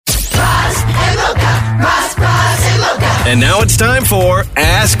And now it's time for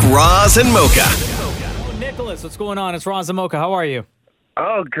Ask Roz and Mocha. Oh, Nicholas, what's going on? It's Roz and Mocha. How are you?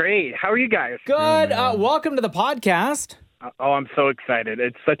 Oh, great. How are you guys? Good. Welcome to the podcast. Oh, I'm so excited.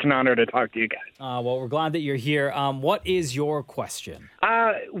 It's such an honor to talk to you guys. Well, we're glad that you're here. What is your question?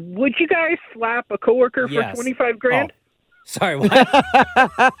 Would you guys slap a coworker for Yes. 25 grand? Oh, sorry,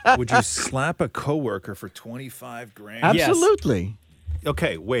 what? Would you slap a coworker for 25 grand? Absolutely.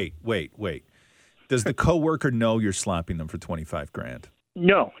 Okay, wait. Does the coworker know you're slapping them for 25 grand?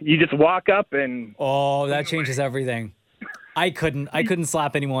 No. You just walk up and... Oh, that changes everything. I couldn't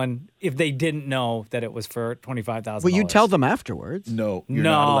slap anyone if they didn't know that it was for $25,000. Well, you tell them afterwards. No, you're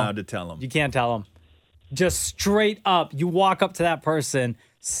No. not allowed to tell them. You can't tell them. Just straight up, you walk up to that person,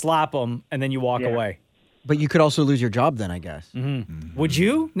 slap them, and then you walk away. But you could also lose your job then, I guess. Would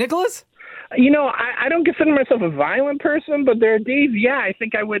you, Nicholas? You know, I don't consider myself a violent person, but there are days, I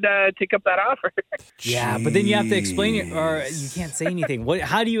think I would take up that offer. Yeah, but then you have to explain it, or you can't say anything.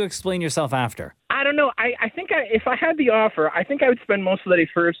 How do you explain yourself after? I don't know. I think if I had the offer, I think I would spend most of the day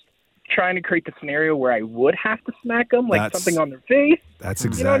first trying to create the scenario where I would have to smack them, like That's- something on their face. That's You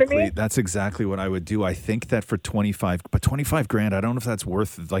know what I exactly mean? that's exactly what I would do. I think that for 25 grand, I don't know if that's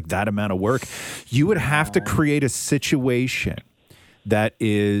worth like that amount of work. You would have to create a situation that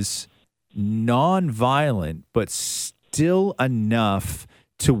is non-violent but still enough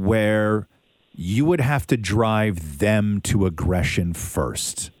to where you would have to drive them to aggression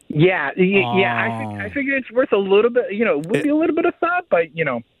first. Yeah. I figure it's worth a little bit, it would be a little bit of thought, but,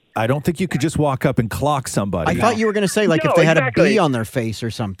 I don't think you could just walk up and clock somebody. I thought you were going to say, like, No, if they had exactly. a bee on their face or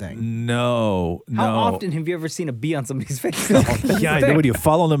something. No. How often have you ever seen a bee on somebody's face? Yeah, I know. Would you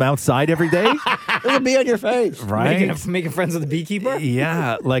follow them outside every day? There's a bee on your face. Right? Making friends with the beekeeper?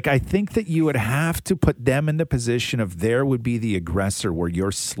 Yeah, like I think that you would have to put them in the position of there would be the aggressor where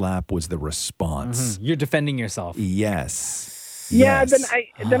your slap was the response. You're defending yourself. Yes. Yeah, Yes.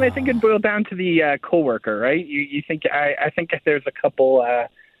 then I think it'd boil down to the coworker, right? You think I think if there's a couple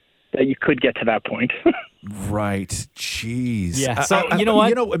that you could get to that point. Right. Jeez. Yeah. So you know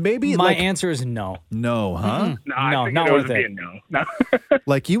what? Maybe My like answer is no. no, huh? No, I No, figured not it was worth a it. big no.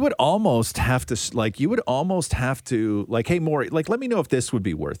 Like you would almost have to like, hey, Maury, like let me know if this would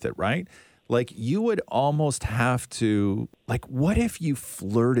be worth it, right? Like you would almost have to, like, what if you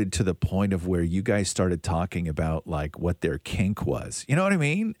flirted to the point of where you guys started talking about like what their kink was? You know what I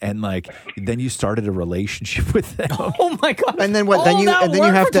mean? And like then you started a relationship with them. Oh my god! And then what? All Then you that and then you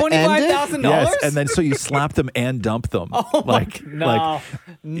work have for to end it. $25,000? Yes, and then so you slap them and dump them. Oh my like, no, like,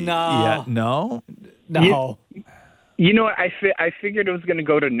 no, yeah, no. no. You know what? I figured it was going to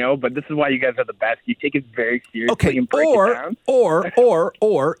go to no, but this is why you guys are the best. You take it very seriously Okay, and break it down.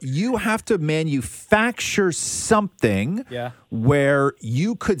 or you have to manufacture something Yeah. where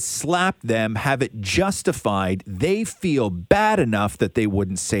you could slap them, have it justified. They feel bad enough that they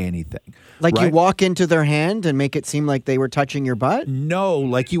wouldn't say anything. Like you right? walk into their hand and make it seem like they were touching your butt. No,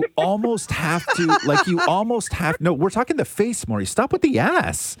 like you almost have to. No, we're talking the face, Maury. Stop with the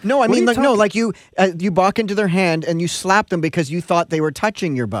ass. No, I What are mean, you like, no, talking- like you walk into their hand and you slap them because you thought they were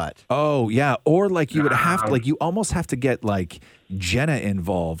touching your butt. Oh yeah, or like you would have to, like you almost have to get like Jenna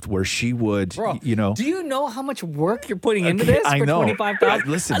involved, where she would, Bro, you know. do you know how much work you're putting into Okay, this I for know. $25,000?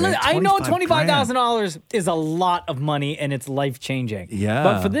 Listen, man, I know $25,000 $25,000 is a lot of money and it's life changing. Yeah.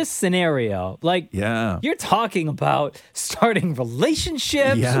 But for this scenario, like, Yeah. you're talking about starting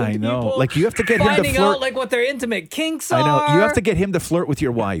relationships. Yeah, with I know. people, Like, you have to get him to finding flirt- out like what their intimate kinks I are. know you have to get him to flirt with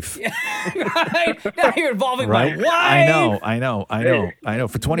your wife. Right? Now you're involving Right? my wife. I know.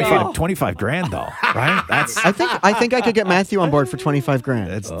 For 25 grand though, right? That's I think I could get Matthew on board for 25 grand.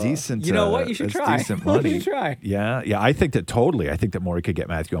 that's decent. You know what? You should that's try. Decent You money. should try. Yeah. I think that Maury could get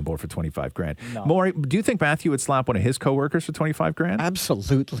Matthew on board for 25 grand. No. Maury, do you think Matthew would slap one of his coworkers for 25 grand?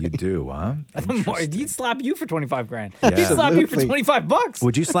 Absolutely. You do, huh? He'd slap you for 25 grand. Yeah. He'd slap you for Absolutely. $25.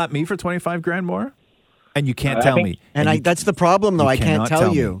 Would you slap me for 25 grand more? And you can't tell me. And you that's the problem, though. you I can't cannot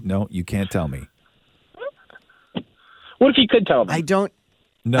tell me. you. No, you can't tell me. What if you could tell them? I don't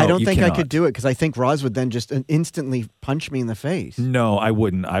You think I cannot. could do it because I think Roz would then just instantly punch me in the face. No, I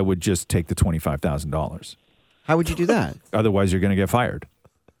wouldn't. I would just take the $25,000. How would you do that? Otherwise, you're going to get fired.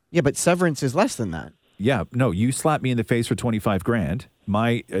 Yeah, but severance is less than that. Yeah, no, you slap me in the face for 25 grand.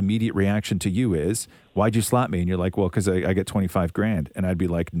 My immediate reaction to you is, why'd you slap me? And you're like, well, because I get 25 grand. And I'd be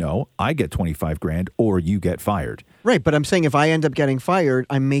like, no, I get 25 grand or you get fired. Right, but I'm saying if I end up getting fired,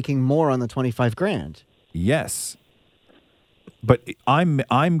 I'm making more on the 25 grand. Yes. But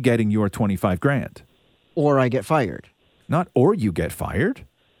I'm getting your 25 grand. Or I get fired. Not or you get fired.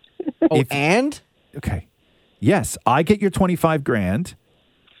 Oh, If- and? Okay. Yes, I get your 25 grand.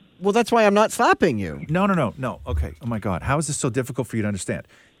 Well, that's why I'm not slapping you. No. Okay. Oh my God. How is this so difficult for you to understand?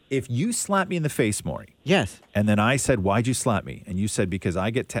 If you slap me in the face, Maury, Yes. and then I said, "Why'd you slap me?" and you said, "Because I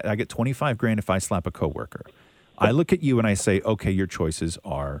get 25 grand if I slap a coworker." I look at you and I say, "Okay, your choices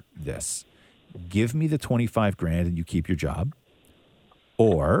are this: give me the 25 grand and you keep your job,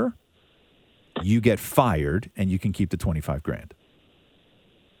 or you get fired and you can keep the 25 grand."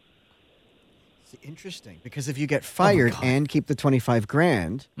 Interesting, because if you get fired and keep the 25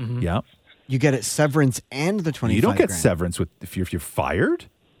 grand, Yeah. you get it severance and the 25 You don't get grand. severance if you're fired.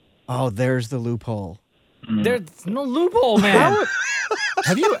 Oh, there's the loophole. There's no loophole, man.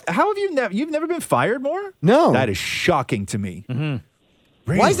 You've never been fired more? No. That is shocking to me. Really?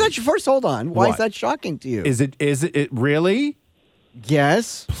 Why is that? First, hold on. Why is What? that shocking to you? Is it really?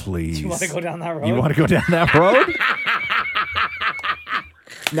 Yes. Please. You want to go down that road? You want to go down that road?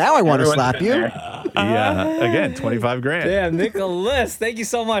 Now I want to Everyone's slap been you. there. Yeah. Again, 25 grand. Damn, Nicholas. Thank you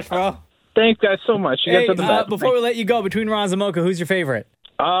so much, bro. Thanks, guys, so much. You Hey, guys are the best. before we let you go, between Roz and Mocha, who's your favorite?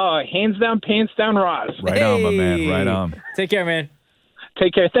 Hands down, pants down, Roz. Right on, my man. Right on. Take care, man.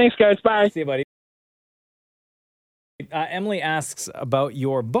 Take care. Thanks, guys. Bye. See you, buddy. Emily asks about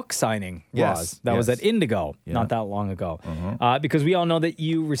your book signing, Yes, Roz. That was yes. at Indigo Yeah. not that long ago. Because we all know that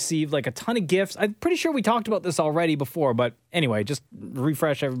you received like a ton of gifts. I'm pretty sure we talked about this already before, but anyway, just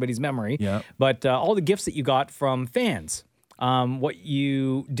refresh everybody's memory. Yeah. But all the gifts that you got from fans, what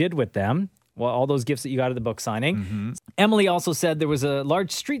you did with them, well, all those gifts that you got at the book signing. Mm-hmm. Emily also said there was a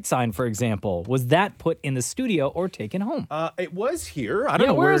large street sign, for example. Was that put in the studio or taken home? It was here. I don't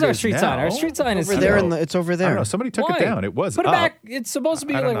know where where is it our is street now. sign? Our street sign is Over there, it's over I there. don't know. Somebody took Why? it down. It was Put it up. back. It's supposed to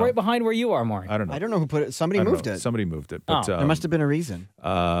be I don't like know. right behind where you are, Maury. I don't know. I don't know who put it. Somebody I don't moved know. it. Somebody moved it. But, There must have been a reason.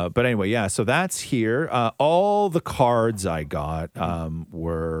 But anyway, yeah. So that's here. All the cards I got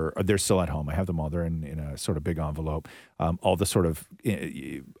they're still at home. I have them all. They're in a sort of big envelope. All the sort of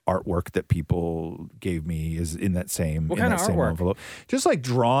artwork that people gave me is in that same What kind of same artwork? envelope. Just like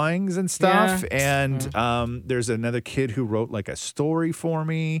drawings and stuff. Yeah. And there's another kid who wrote like a story for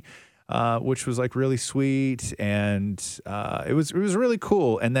me. Which was like really sweet, and it was really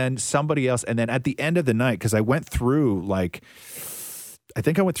cool. And then somebody else, and then at the end of the night, because I went through like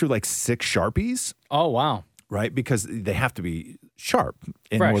 6 Sharpies, Oh, wow. right? Because they have to be sharp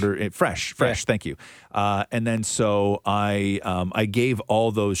in Fresh. order, fresh. Yeah. Thank you. And then so I gave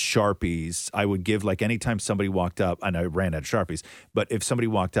all those Sharpies. I would give like anytime somebody walked up, and I ran out of Sharpies. But if somebody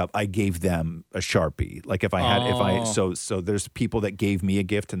walked up, I gave them a Sharpie. Like if I had, so there's people that gave me a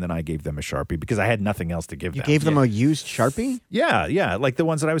gift, and then I gave them a Sharpie because I had nothing else to give You them. gave them a used Sharpie? Yeah, like the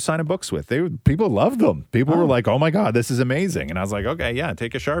ones that I was signing books with. People loved them. People were like, "Oh my God, this is amazing!" And I was like, "Okay, yeah,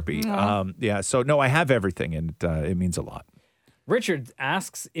 take a Sharpie." Yeah, so no, I have everything, and it means a lot. Richard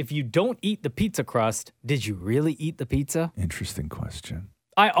asks, if you don't eat the pizza crust, did you really eat the pizza? Interesting question.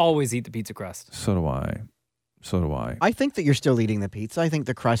 I always eat the pizza crust. So do I. I think that you're still eating the pizza. I think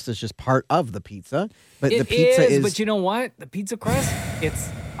the crust is just part of the pizza. But the It pizza is. but you know what? The pizza crust,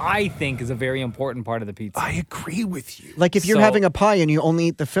 I think, is a very important part of the pizza. I agree with you. like if you're So- having a pie and you only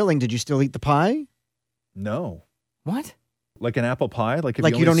eat the filling, did you still eat the pie? No, What? like an apple pie. Like if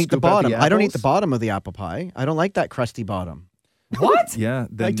Like you only don't eat the scoop out bottom. I don't eat the apples? bottom of the apple pie. I don't like that crusty bottom. What? Yeah,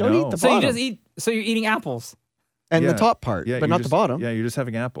 then I don't no. eat the So you bottom. just eat, so you're eating apples. And Yeah. the top part, Yeah, but you're not just- the bottom. Yeah, you're just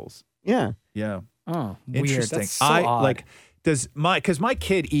having apples. Yeah. Yeah. Oh, weird. Interesting. That's so odd. Because my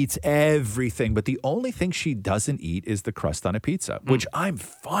kid eats everything, but the only thing she doesn't eat is the crust on a pizza, which I'm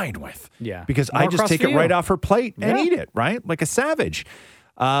fine with. Yeah. Because I More just crust take for it right you. off her plate and Yeah. eat it, right? Like a savage.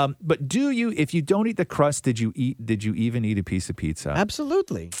 But if you don't eat the crust, did you even eat a piece of pizza?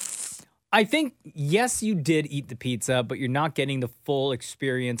 Absolutely. I think, yes, you did eat the pizza, but you're not getting the full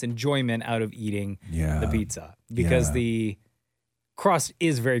enjoyment out of eating the pizza because Yeah. the crust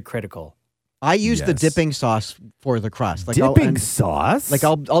is very critical. I use the Yes. dipping sauce for the crust. Like sauce?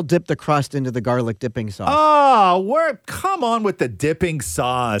 I'll dip the crust into the garlic dipping sauce. Oh, come on with the dipping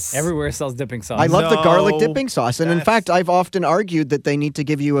sauce. Everywhere sells dipping sauce. I love the garlic No, dipping sauce. And in that's- fact, I've often argued that they need to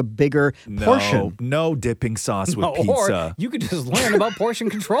give you a bigger portion. No dipping sauce with Or pizza. you could just learn about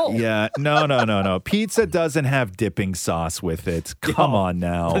portion control. Yeah, no. Pizza doesn't have dipping sauce with it. Come on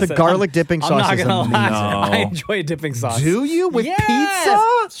now. The Listen, garlic dipping I'm sauce not is gonna amazing. lie. No. I enjoy a dipping sauce. Do you with Yes,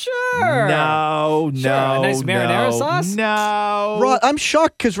 pizza? Sure. No, Sure, a nice marinara no, sauce? No. Roz, I'm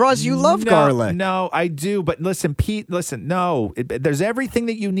shocked because Roz, you love garlic. No, I do. But listen, Pete. Listen, no. There's everything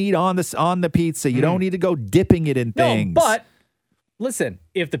that you need on the pizza. You don't need to go dipping it in No, things. but listen,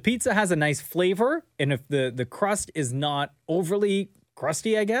 if the pizza has a nice flavor and if the crust is not overly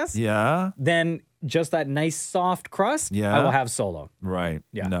crusty, I guess, yeah, then just that nice soft crust, Yeah. I will have solo. right.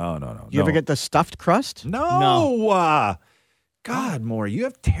 Yeah. No. You ever get the stuffed crust? no? God, Maury, you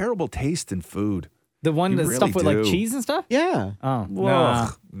have terrible taste in food. The one You that's really stuffed with like do. cheese and stuff? Yeah. Oh, nah.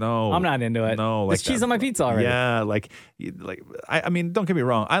 Ugh, no. I'm not into it. No, There's cheese on my pizza already. Yeah, I mean, don't get me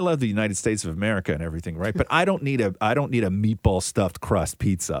wrong. I love the United States of America and everything, right? But I don't need a meatball stuffed crust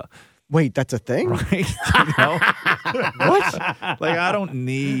pizza, Wait, that's a thing? right? You know? What? Like I don't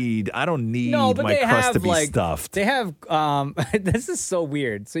need No, but my they crust have to be like stuffed. They have this is so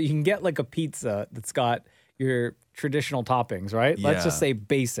weird. So you can get like a pizza that's got your traditional toppings, right? Let's Yeah. just say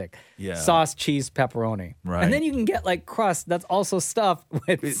basic. Yeah. Sauce, cheese, pepperoni. Right. And then you can get like crust that's also stuffed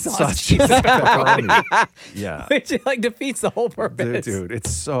with sauce, Sauce, cheese, cheese, and and pepperoni. pepperoni. Yeah. Which like defeats the whole purpose. Dude, it's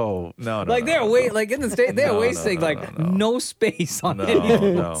so no. Like they're like in the state they're wasting no space on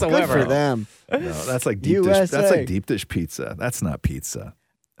anything no. whatsoever. Good for them. No, that's like deep dish. USA. That's like deep dish pizza. That's not pizza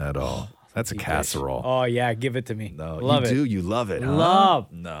at all. That's a casserole. Oh yeah, give it to me. No, Love you it. do. You love it. Huh?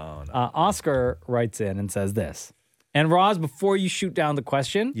 Love. No. Oscar writes in and says this. And Roz, before you shoot down the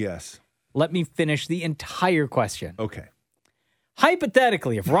question, Yes. let me finish the entire question. Okay.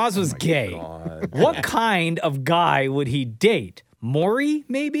 Hypothetically, if Roz was gay, what kind of guy would he date? Maury,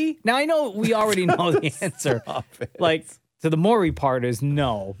 maybe? Now, I know we already know the answer. Like, so the Maury part is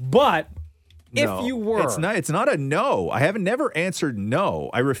no. But No, if you were... it's not a no. I haven't never answered no.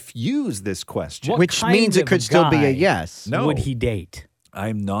 I refuse this question. What Which kind means it of could still be guy a yes. No. would he date?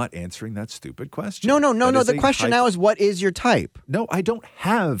 I'm not answering that stupid question. No. That is The a question now is, what is your type? No, I don't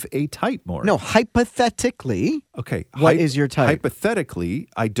have a type, Maury. No, hypothetically. Okay. What is your type? Hypothetically,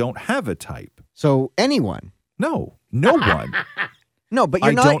 I don't have a type. So anyone. No one. No, but you're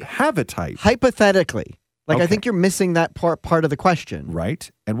I not. don't have a type. Hypothetically. Like, I Okay. think you're missing that part of the question. Right?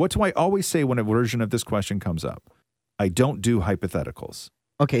 And what do I always say when a version of this question comes up? I don't do hypotheticals.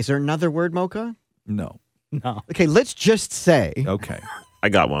 Okay, is there another word, Mocha? No. No. Okay, let's just say. Okay. I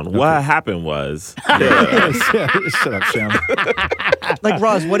got one. What happened was, Shut up, Sam. Like,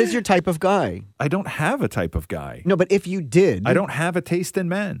 Roz, what is your type of guy? I don't have a type of guy. No, but if you did. I don't have a taste in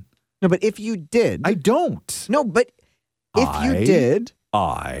men. No, but if you did. I don't. No, but if you did.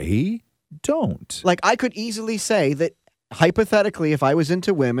 I don't. Like, I could easily say that hypothetically, if I was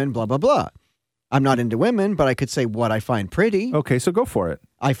into women, blah, blah, blah. I'm not into women, but I could say what I find pretty. Okay, so go for it.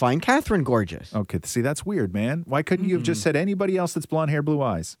 I find Catherine gorgeous. Okay, see, that's weird, man. Why couldn't you have just said anybody else that's blonde hair, blue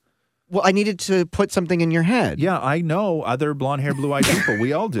eyes? Well, I needed to put something in your head. Yeah, I know other blonde hair, blue eyed people.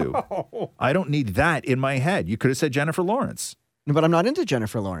 We all do. I don't need that in my head. You could have said Jennifer Lawrence. But I'm not into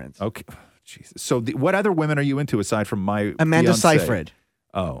Jennifer Lawrence. Okay. Jesus. So what other women are you into aside from my Amanda fiancé? Seyfried.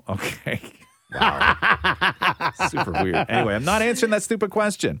 Oh, okay. Wow. Super weird. Anyway, I'm not answering that stupid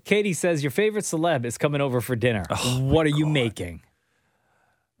question. Katie says your favorite celeb is coming over for dinner. What are you making?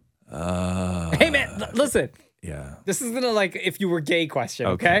 Hey, man, listen. Yeah. This is gonna like if you were gay question,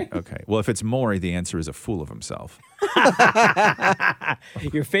 okay? Okay. Well, if it's Maury, the answer is a fool of himself.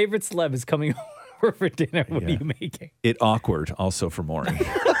 Your favorite celeb is coming over for dinner. What are Yeah. you making? It awkward also for Maury.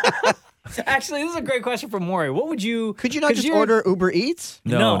 Actually, this is a great question for Maury. What would you? Could you not just order Uber Eats?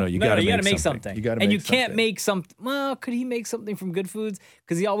 No, you gotta gotta make make something. You gotta and make you can't something. make something. Well, could he make something from Good Foods?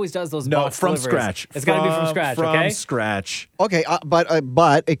 Because he always does those. No, box from deliveries. scratch. It's got to be from scratch. From Okay. scratch. Okay,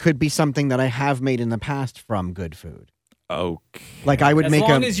 but it could be something that I have made in the past from Good Food. Okay. Like I would As make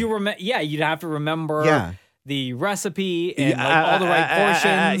long a. as you remember, yeah, you'd have to remember Yeah. the recipe and like, all the right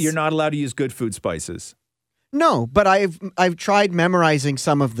portions. You're not allowed to use good food spices. No, but I've tried memorizing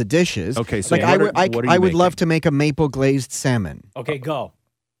some of the dishes. Okay, so like what I are you would love making? to make a maple glazed salmon. Okay, go.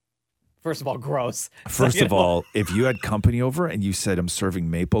 First of all, gross. First Second of all, if you had company over and you said I'm serving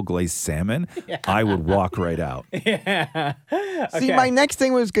maple glazed salmon, I would walk right out. yeah. See, my next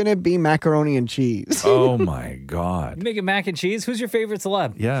thing was going to be macaroni and cheese. Oh my God. You making mac and cheese? Who's your favorite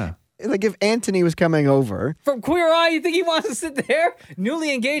celeb? Yeah. Like if Anthony was coming over. From Queer Eye, you think he wants to sit there?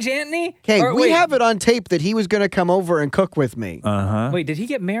 Newly engaged Anthony? Okay, Or we wait, have it on tape that he was going to come over and cook with me. Uh-huh. Wait, did he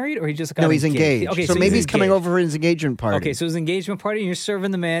get married or he just got No, he's engaged. Okay, so maybe he's coming engaged. over for his engagement party. Okay, so his engagement party, and you're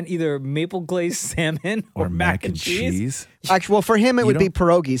serving the man either maple glazed salmon or mac and cheese. Actually, well, for him, it would be don't-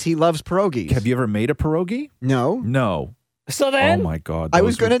 pierogies. He loves pierogies. Have you ever made a pierogi? No. No. So then, Oh my God. I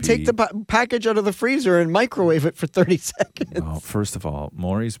was those going to would take be- the package out of the freezer and microwave it for 30 seconds. Oh, first of all,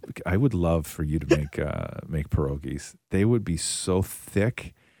 Maury's. I would love for you to make pierogies. They would be so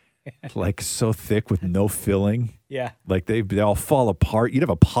thick, like so thick with no filling. yeah. Like they all fall apart. You'd have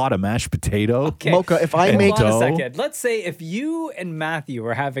a pot of mashed potato. Okay. Mocha, if I And make Hold on dough. a second. Let's say if you and Matthew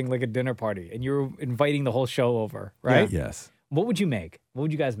were having like a dinner party and you were inviting the whole show over, right? Yes. What would you make? What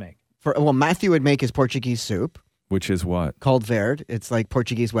would you guys make? Matthew would make his Portuguese soup. Which is what? called verde. It's like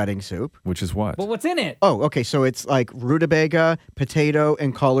Portuguese wedding soup. Which is what? But what's in it? Oh, okay. So it's like rutabaga, potato,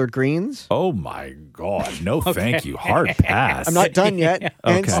 and collard greens. Oh my God. No, thank you. Hard pass. I'm not done yet.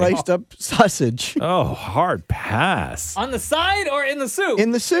 And Okay. sliced up sausage Oh, hard pass. On the side or in the soup?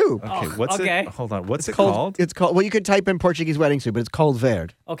 in the soup. Okay, what's okay. it? Hold on. What's it Called- called? It's called. Well, you could type in Portuguese wedding soup, but it's called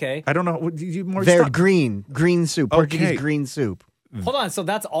verde. Okay. I don't know. What- You more Verde stop- green soup. Portuguese Okay. green soup. Hold on. So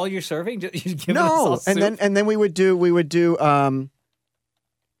that's all you're serving? You're giving us No, all and soup? then we would do and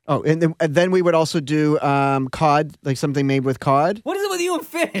then we would also do cod, like something made with cod. What is it with you and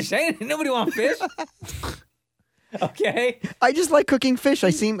fish? Nobody want fish? Okay. I just like cooking fish.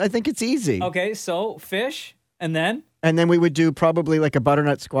 I think it's easy. Okay. So fish, and then And then we would do probably like a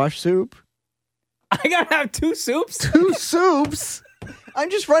butternut squash soup. I gotta have 2 soups. 2 soups. I'm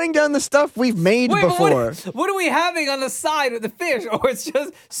just running down the stuff we've made Wait, but before. what are we having on the side with the fish? Or it's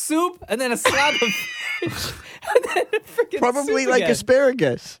just soup and then a slab of fish and then a freaking Probably soup like again.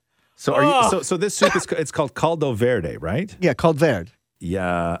 asparagus. So are you? Oh. So this soup is it's called caldo verde, right? Yeah, called verde.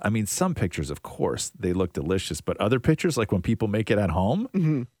 Yeah. I mean, some pictures, of course, they look delicious, but other pictures, like when people make it at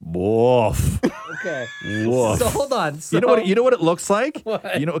home, woof, Okay. woof. So hold on. So, You know what it looks like?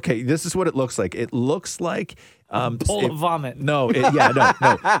 What? You know, okay, this is what it looks like. It looks like bowl of vomit. No, no.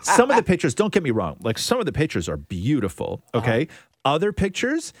 Some of the pictures, don't get me wrong, like some of the pictures are beautiful, okay? Other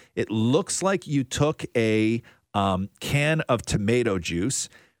pictures, it looks like you took a can of tomato juice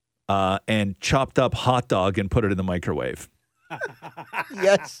and chopped up hot dog and put it in the microwave.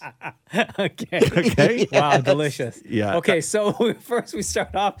 Yes. Okay. Okay? Wow, delicious. Yeah. Okay, so first we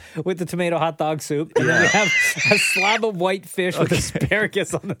start off with the tomato hot dog soup. And then we have a slab of white fish with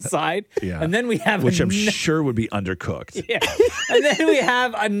asparagus on the side. Yeah. And then we have Which I'm sure would be undercooked. yeah. And then we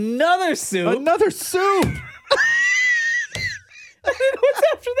have another soup. Another soup. What's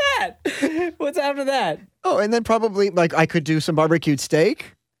after that? What's after that? Oh, and then probably like I could do some barbecued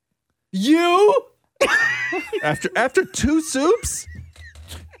steak. You? After 2 soups?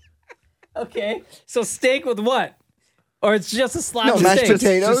 Okay. So steak with what? Or it's just a slab No, of mashed steak?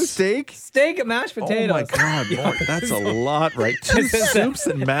 potatoes. Just steak? Steak and mashed potatoes. Oh my God, Mark, that's a lot, right? 2 soups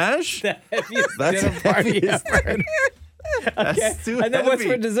and mash? The heaviest That's dinner party heaviest ever. That's too And then what's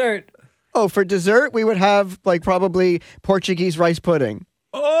heavy. for dessert? Oh, for dessert we would have like probably Portuguese rice pudding.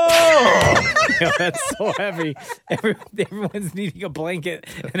 Oh! Yeah, that's so heavy. Everyone's needing a blanket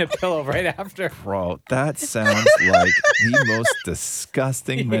and a pillow right after. Bro, that sounds like the most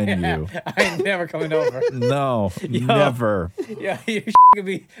disgusting menu. I ain't never coming over. No, never. Yeah, you're gonna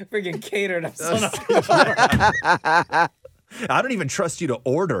be freaking catered. I'm so not gonna I don't even trust you to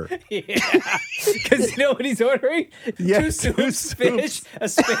order. because you know what he's ordering? Yeah, 2 soups, 2 soups. fish,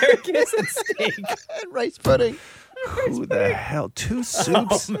 asparagus, and steak. And rice pudding. Who the hell? 2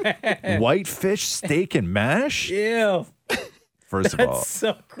 soups, white fish, steak, and mash? Ew. First of all, That's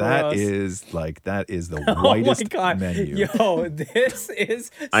so that gross. is the Oh my whitest god. menu. Yo, this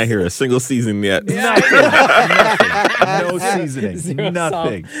is I hear a single season yet. No seasoning, Zero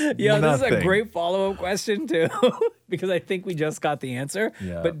nothing. salt. Yo, this is a nothing. great follow-up question too, because I think we just got the answer.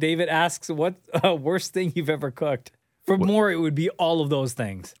 Yeah. But David asks, "What worst thing you've ever cooked?" For more, it would be all of those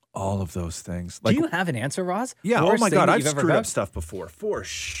things. All of those things. Do you have an answer, Roz? Yeah. Worst Oh my thing God, that I've you've ever screwed up cooked? stuff before. For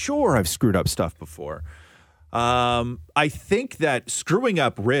sure, I've screwed up stuff before. I think that screwing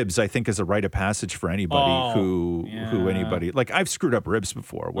up ribs, I think, is a rite of passage for anybody who anybody like. I've screwed up ribs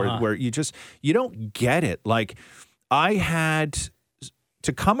before, where you don't get it. Like I had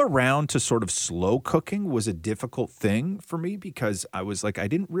to come around to sort of slow cooking was a difficult thing for me because I was like I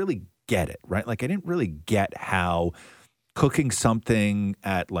didn't really get it, right? Like I didn't really get how cooking something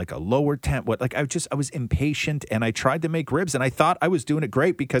at like a lower temp, I was impatient and I tried to make ribs and I thought I was doing it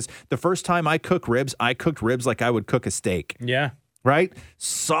great because the first time I cooked ribs like I would cook a steak. Yeah. Right?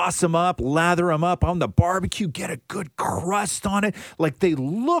 Sauce them up, lather them up on the barbecue, get a good crust on it. Like they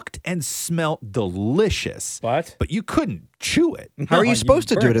looked and smelled delicious. But you couldn't chew it. How are you you supposed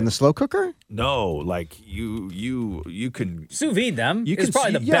to do burn it in the slow cooker? No, like you can sous vide them you is can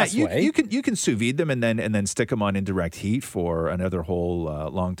probably the best way. You can sous vide them and then stick them on indirect heat for another whole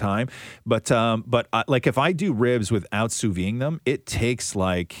long time. But like if I do ribs without sous videing them, it takes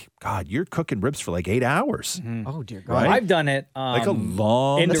like God, you're cooking ribs for like 8 hours. Oh dear God. Right? I've done it. Like a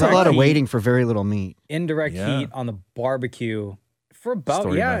long. That's indirect a lot of heat. waiting for very little meat. Indirect Yeah. heat on the barbecue for about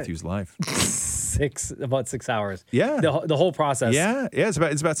Story of Matthew's life. about 6 hours. Yeah. The whole process. Yeah, it's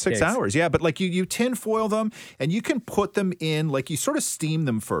about 6 Takes. hours. Yeah, but like you tin foil them and you can put them in, like you sort of steam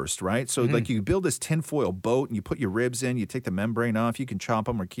them first, right? So like you build this tin foil boat and you put your ribs in, you take the membrane off, you can chop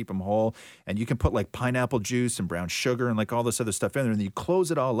them or keep them whole, and you can put like pineapple juice and brown sugar and like all this other stuff in there, and then you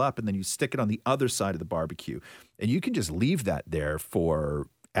close it all up and then you stick it on the other side of the barbecue, and you can just leave that there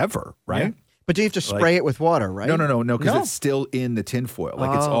forever, right? Yeah. But do you have to spray it with water, right? No, because No. it's still in the tin foil.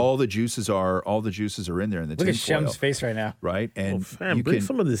 Like it's all the juices are in there in the Look tin at foil. Shem's face right now. Right? And Fam, you bring can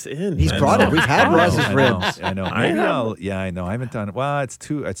some of this in. He's man. brought it. We've had Roz's ribs. I know. Maybe I know. I haven't done it. Well, it's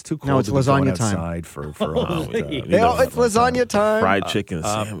too cold No, it's to be going lasagna time. outside for a while. It's lasagna time. Fried chicken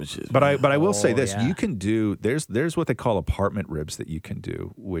sandwiches. But I will say Oh, this: yeah. you can do there's what they call apartment ribs that you can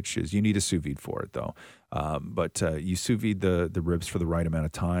do, which is you need a sous vide for it though. But you sous vide the ribs for the right amount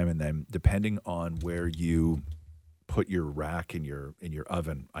of time, and then depending on where you put your rack in your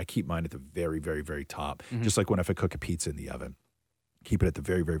oven, I keep mine at the very, very, very top, just like when if I cook a pizza in the oven. Keep it at the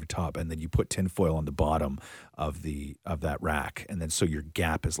very, very top, and then you put tin foil on the bottom of that rack, and then so your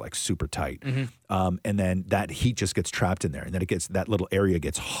gap is like super tight, and then that heat just gets trapped in there, and then that little area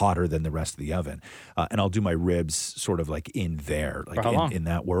gets hotter than the rest of the oven, and I'll do my ribs sort of like in there, like For how long? in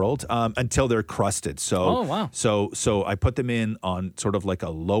that world, until they're crusted. So, Oh, wow. So I put them in on sort of like a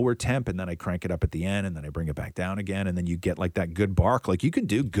lower temp, and then I crank it up at the end, and then I bring it back down again, and then you get like that good bark. Like you can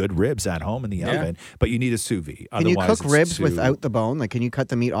do good ribs at home in the oven, but you need a sous vide. Can you Otherwise, cook it's ribs too- without the bone? Like, can you cut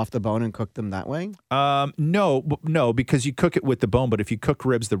the meat off the bone and cook them that way? No, because you cook it with the bone. But if you cook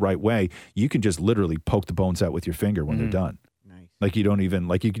ribs the right way, you can just literally poke the bones out with your finger when they're done. Nice. Like you don't even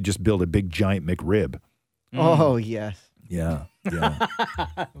you could just build a big giant McRib. Oh, yes. Yeah.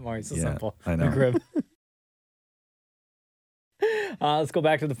 Maury, so Yeah, simple. I know. McRib. Let's go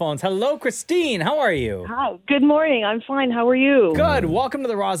back to the phones. Hello, Christine. How are you? Hi. Good morning. I'm fine. How are you? Good. Welcome to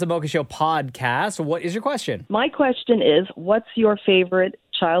the Roz and Mocha Show podcast. What is your question? My question is, what's your favorite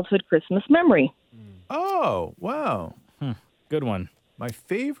childhood Christmas memory? Oh, wow. Good one. My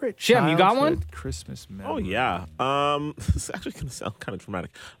favorite Shem, you got childhood one? Christmas memory. Oh yeah. This is actually gonna sound kind of traumatic.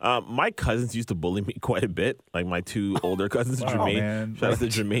 My cousins used to bully me quite a bit. Like my two older cousins, Wow, Jermaine. man. Shout out to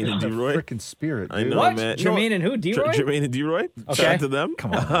Jermaine and Deroy. Freaking spirit, I dude. know, What? man. Jermaine and who? Deroy? Jermaine and Deroy. Okay. Shout out to them.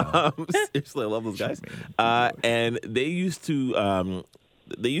 Come on. Seriously, I love those guys. And they used to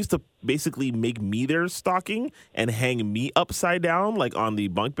basically make me their stocking and hang me upside down, like on the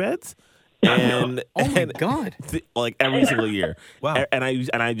bunk beds. And Oh my God. like every single year. Wow. And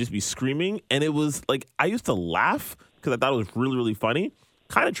I'd just be screaming, and it was like I used to laugh because I thought it was really, really funny.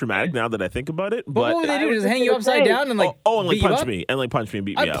 Kind of traumatic now that I think about it. But But what would they do? Just hang you upside down and like and like beat you punch up? me and beat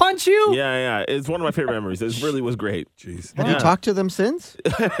me I up. punch you? Yeah. It's one of my favorite memories. It really was great. Jeez. Have you talked to them since?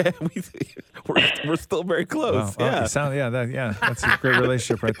 we're still very close. Wow. Yeah. That's a great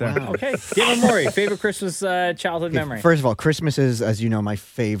relationship right there. Okay. David Maury, favorite Christmas childhood memory? First of all, Christmas is, as you know, my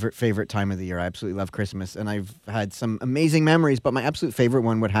favorite time of the year. I absolutely love Christmas, and I've had some amazing memories, but my absolute favorite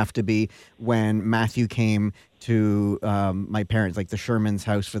one would have to be when Matthew came to my parents, like the Sherman's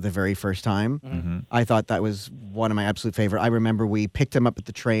house for the very first time. I thought that was one of my absolute favorite. I remember we picked him up at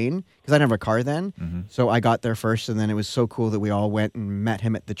the train because I didn't have a car then. So I got there first, and then it was so cool that we all went and met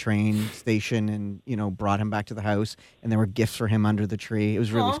him at the train station and, brought him back to the house, and there were gifts for him under the tree. It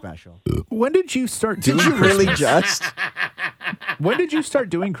was really special. When did you start doing Did you really Christmas? just? When did you start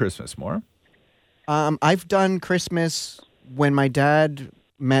doing Christmas more? I've done Christmas when my dad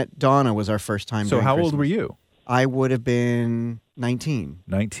met Donna was our first time So doing how old Christmas. were you? I would have been 19.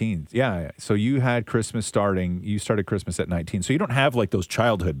 19. Yeah. So you had Christmas you started Christmas at 19. So you don't have like those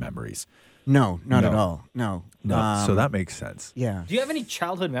childhood memories. No, not at No. all. No. No. So that makes sense. Yeah. Do you have any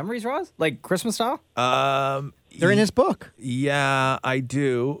childhood memories, Roz? Like Christmas style? They're in his book. Yeah, I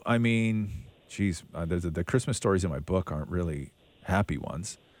do. I mean, geez, the Christmas stories in my book aren't really happy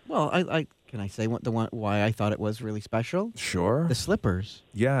ones. Well, I can I say why I thought it was really special? Sure. The slippers.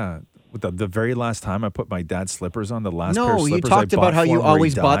 Yeah. With the very last time I put my dad's slippers on, the last pair of No, slippers you talked I about bought how for you him where he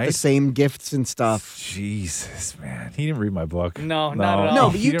always bought the died. same gifts and stuff. Jesus, man. He didn't read my book. No, not at all. No, Oh,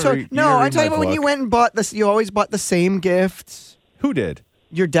 but he you didn't took. read- he No, didn't I'm read talking my about when you book. went and bought this. You always bought the same gifts. Who did?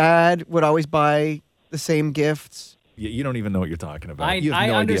 Your dad would always buy the same gifts. You don't even know what you're talking about. I- You have I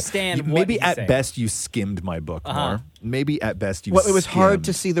no idea. understand what Maybe he's at saying. best you skimmed my book more. Maybe at best you Well, it was hard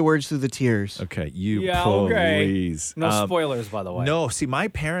to skimmed. see the words through the tears. Okay, you Yeah, okay. please. No spoilers, by the way. No, see, my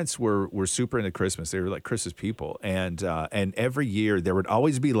parents were super into Christmas. They were like Christmas people, and every year there would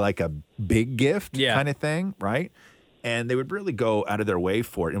always be like a big gift Yeah. kind of thing, right? And they would really go out of their way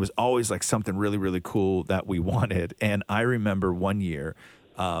for it. It was always like something really, really cool that we wanted. And I remember one year,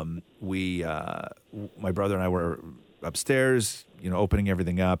 my brother and I were upstairs, opening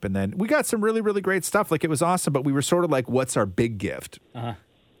everything up. And then we got some really, really great stuff. Like, it was awesome, but we were sort of like, what's our big gift?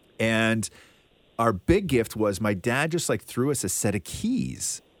 And our big gift was my dad just like threw us a set of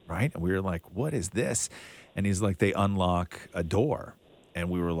keys, right? And we were like, what is this? And he's like, they unlock a door. And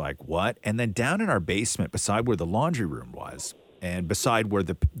we were like, what? And then down in our basement, beside where the laundry room was, and beside where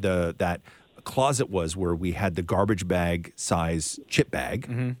that closet was, where we had the garbage bag size chip bag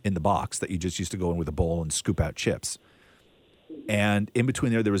in the box that you just used to go in with a bowl and scoop out chips. And in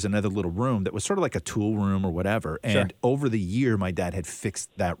between there was another little room that was sort of like a tool room or whatever. And over the year, my dad had fixed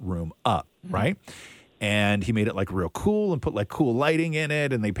that room up, right? And he made it like real cool and put like cool lighting in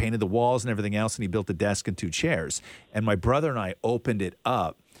it. And they painted the walls and everything else. And he built a desk and 2 chairs. And my brother and I opened it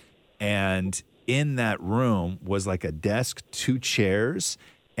up. And in that room was like a desk, 2 chairs,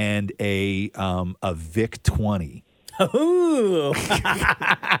 and a VIC 20. Ooh.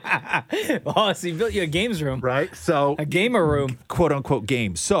 Oh, so you built you a games room. Right. So a gamer room. Quote unquote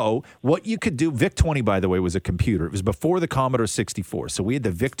game. So what you could do, VIC 20, by the way, was a computer. It was before the Commodore 64. So we had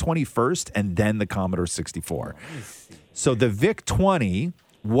the VIC 20 first and then the Commodore 64. So the VIC 20,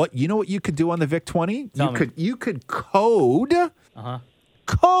 what you could do on the VIC 20? You could code.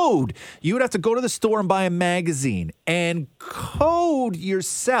 Code. You would have to go to the store and buy a magazine and code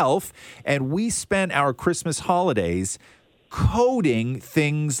yourself. And we spent our Christmas holidays coding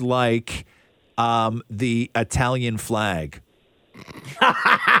things like the Italian flag.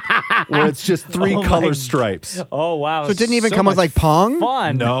 Where it's just 3 color stripes. Oh, wow. So it didn't even come with like Pong?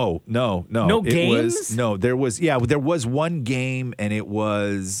 Fun. No. No games? There was one game, and it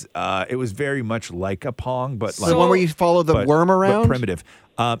was very much like a Pong, but like the one where you follow the worm around? But primitive.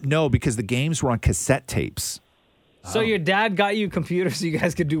 No, because the games were on cassette tapes. So your dad got you computers so you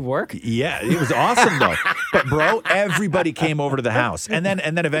guys could do work? Yeah, it was awesome though. But bro, everybody came over to the house, and then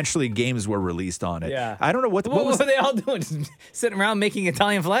eventually games were released on it. Yeah. I don't know what were they all doing? Just sitting around making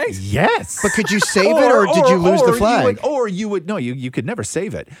Italian flags? Yes. But could you save it, or did you lose the flag? You could never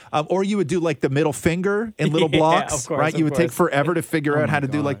save it. Or you would do like the middle finger in little blocks, of course, right? of You would take course. forever to figure out how to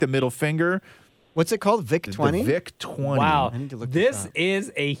do like the middle finger. What's it called? VIC 20? The VIC 20. Wow. I need to look This up.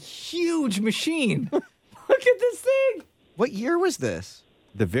 is a huge machine. Look at this thing. What year was this?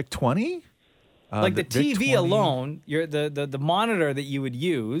 The VIC 20? Like the VIC TV 20? alone, the monitor that you would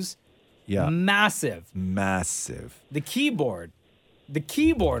use, Yeah. massive. The keyboard,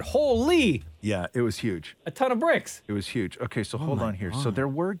 holy, Yeah, it was huge. a ton of bricks. It was huge. Okay, so hold on here. So there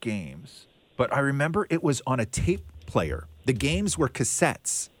were games, but I remember it was on a tape player. The games were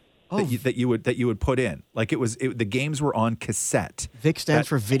cassettes that you would put in. Like the games were on cassette. VIC stands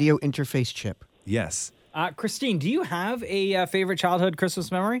for Video Interface Chip. Yes. Christine, do you have a favorite childhood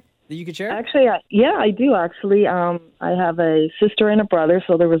Christmas memory that you could share? Actually, yeah, I do. Actually, I have a sister and a brother,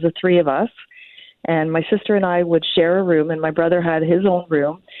 so there was the 3 of us. And my sister and I would share a room, and my brother had his own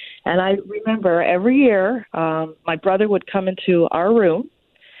room. And I remember every year, my brother would come into our room,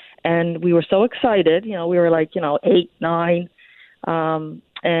 and we were so excited. We were like, 8, 9,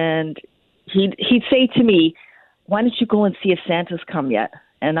 and he'd say to me, "Why don't you go and see if Santa's come yet?"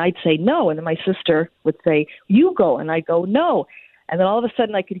 And I'd say no. And then my sister would say, "You go." And I'd go, "No." And then all of a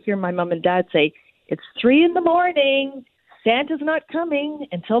sudden I could hear my mom and dad say, "It's 3 a.m. Santa's not coming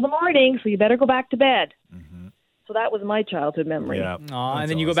until the morning, so you better go back to bed." Mm-hmm. So that was my childhood memory. Yeah. Aw, and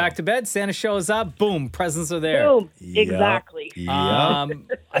then you go back to bed, Santa shows up, boom, presents are there. Boom. Yep. Exactly.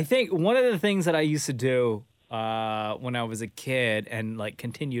 I think one of the things that I used to do when I was a kid and like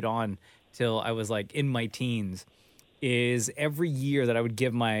continued on till I was like in my teens is every year that I would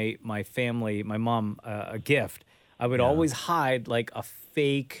give my family, my mom, a gift, I would always hide like a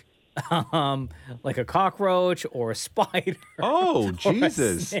fake, like a cockroach or a spider. Oh, or a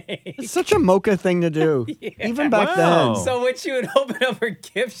Jesus. snake. It's such a mocha thing to do. Even back Wow. then. So when she would open up her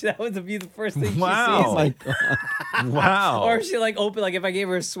gift, that would be the first thing Wow. she sees. Oh Like, my God. Wow. or if she like open, like if I gave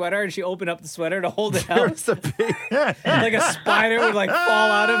her a sweater and she opened up the sweater to hold it out, There's a big- like a spider would like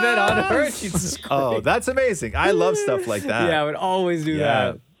fall out of it onto her. And she'd scream. Oh, that's amazing. I love stuff like that. Yeah, I would always do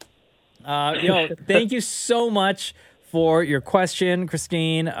Yeah. that. Thank you so much for your question,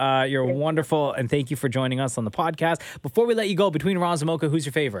 Christine. You're wonderful, and thank you for joining us on the podcast. Before we let you go, between Roz and Mocha, who's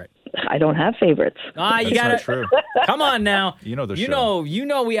your favorite? I don't have favorites. You That's got not it. true. Come on now. You know the you show.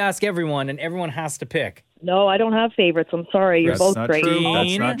 know. We ask everyone, and everyone has to pick. No, I don't have favorites. I'm sorry. You're That's both not great. true. All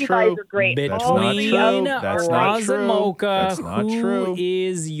That's not You true. guys are great. That's All not three true. of you. That's Roz not and true. Mocha, That's not true. who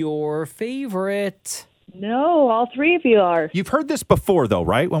is your favorite? No, all 3 of you are. You've heard this before, though,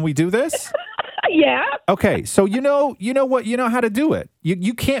 right? When we do this? Yeah. Okay, so you know how to do it.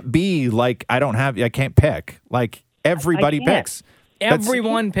 You can't be like, I can't pick. Like, everybody I can't. picks. That's-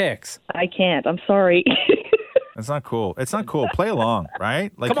 Everyone picks. I can't. I'm sorry. It's not cool. It's not cool. Play along,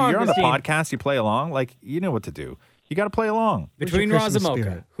 right? Like, Come on, you're on the Christine. podcast, you play along. Like, you know what to do. You got to play along. Between your Roz and Christmas Mocha,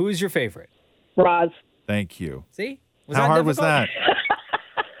 spirit? who's your favorite? Roz. Thank you. See? How hard was difficult?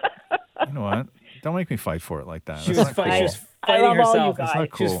 that? You know what? Don't make me fight for it like that. She That's was, not cool. she was I fighting love all you herself. guys. It's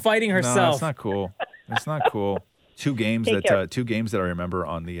not She was cool. fighting No, herself. it's not cool. It's not cool. Two games Take care. that I remember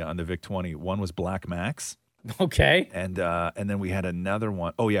on the Vic 20. One was Black Max, Okay. and then we had another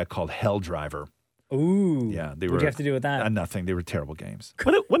one. Oh yeah, called Hell Driver. Ooh. Yeah, they What'd were. you have to do with that? Nothing. They were terrible games.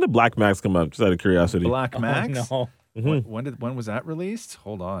 When did Black Max come up? Just out of curiosity. Black Max. Oh, no. When was that released?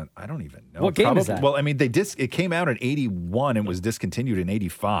 Hold on, I don't even know. What game is that? Well, I mean, it came out in 81 and was discontinued in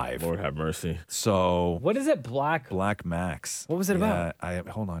 85. Lord have mercy. So What is it? Black. Black Max. What was it about?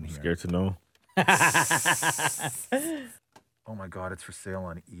 Hold on here. Scared to know. Oh my God, it's for sale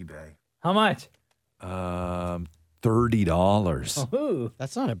on eBay. How much? $30. Ooh.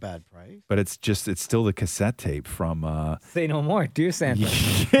 That's not a bad price. But it's still the cassette tape from. Say no more. Dear Santa.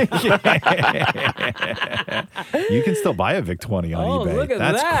 You can still buy a Vic 20 on Oh, eBay. look at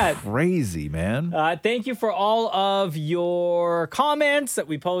That's that. crazy, man. Thank you for all of your comments that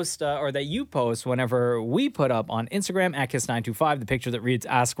we post or that you post whenever we put up on Instagram at Kiss925, the picture that reads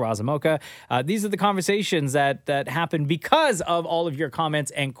Ask Roz and Mocha. These are the conversations that happen because of all of your comments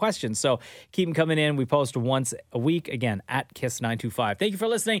and questions. So keep them coming in. We post once a week, again, at Kiss925. Thank you for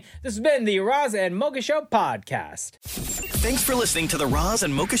listening. This has been the Roz and Mocha Show podcast. Thanks for listening to the Roz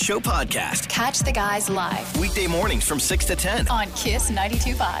and Mocha Show podcast. Catch the guys live Weekday mornings from 6 to 10. on Kiss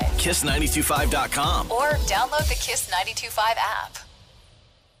 92.5 Kiss925.com. or download the Kiss 92.5 app.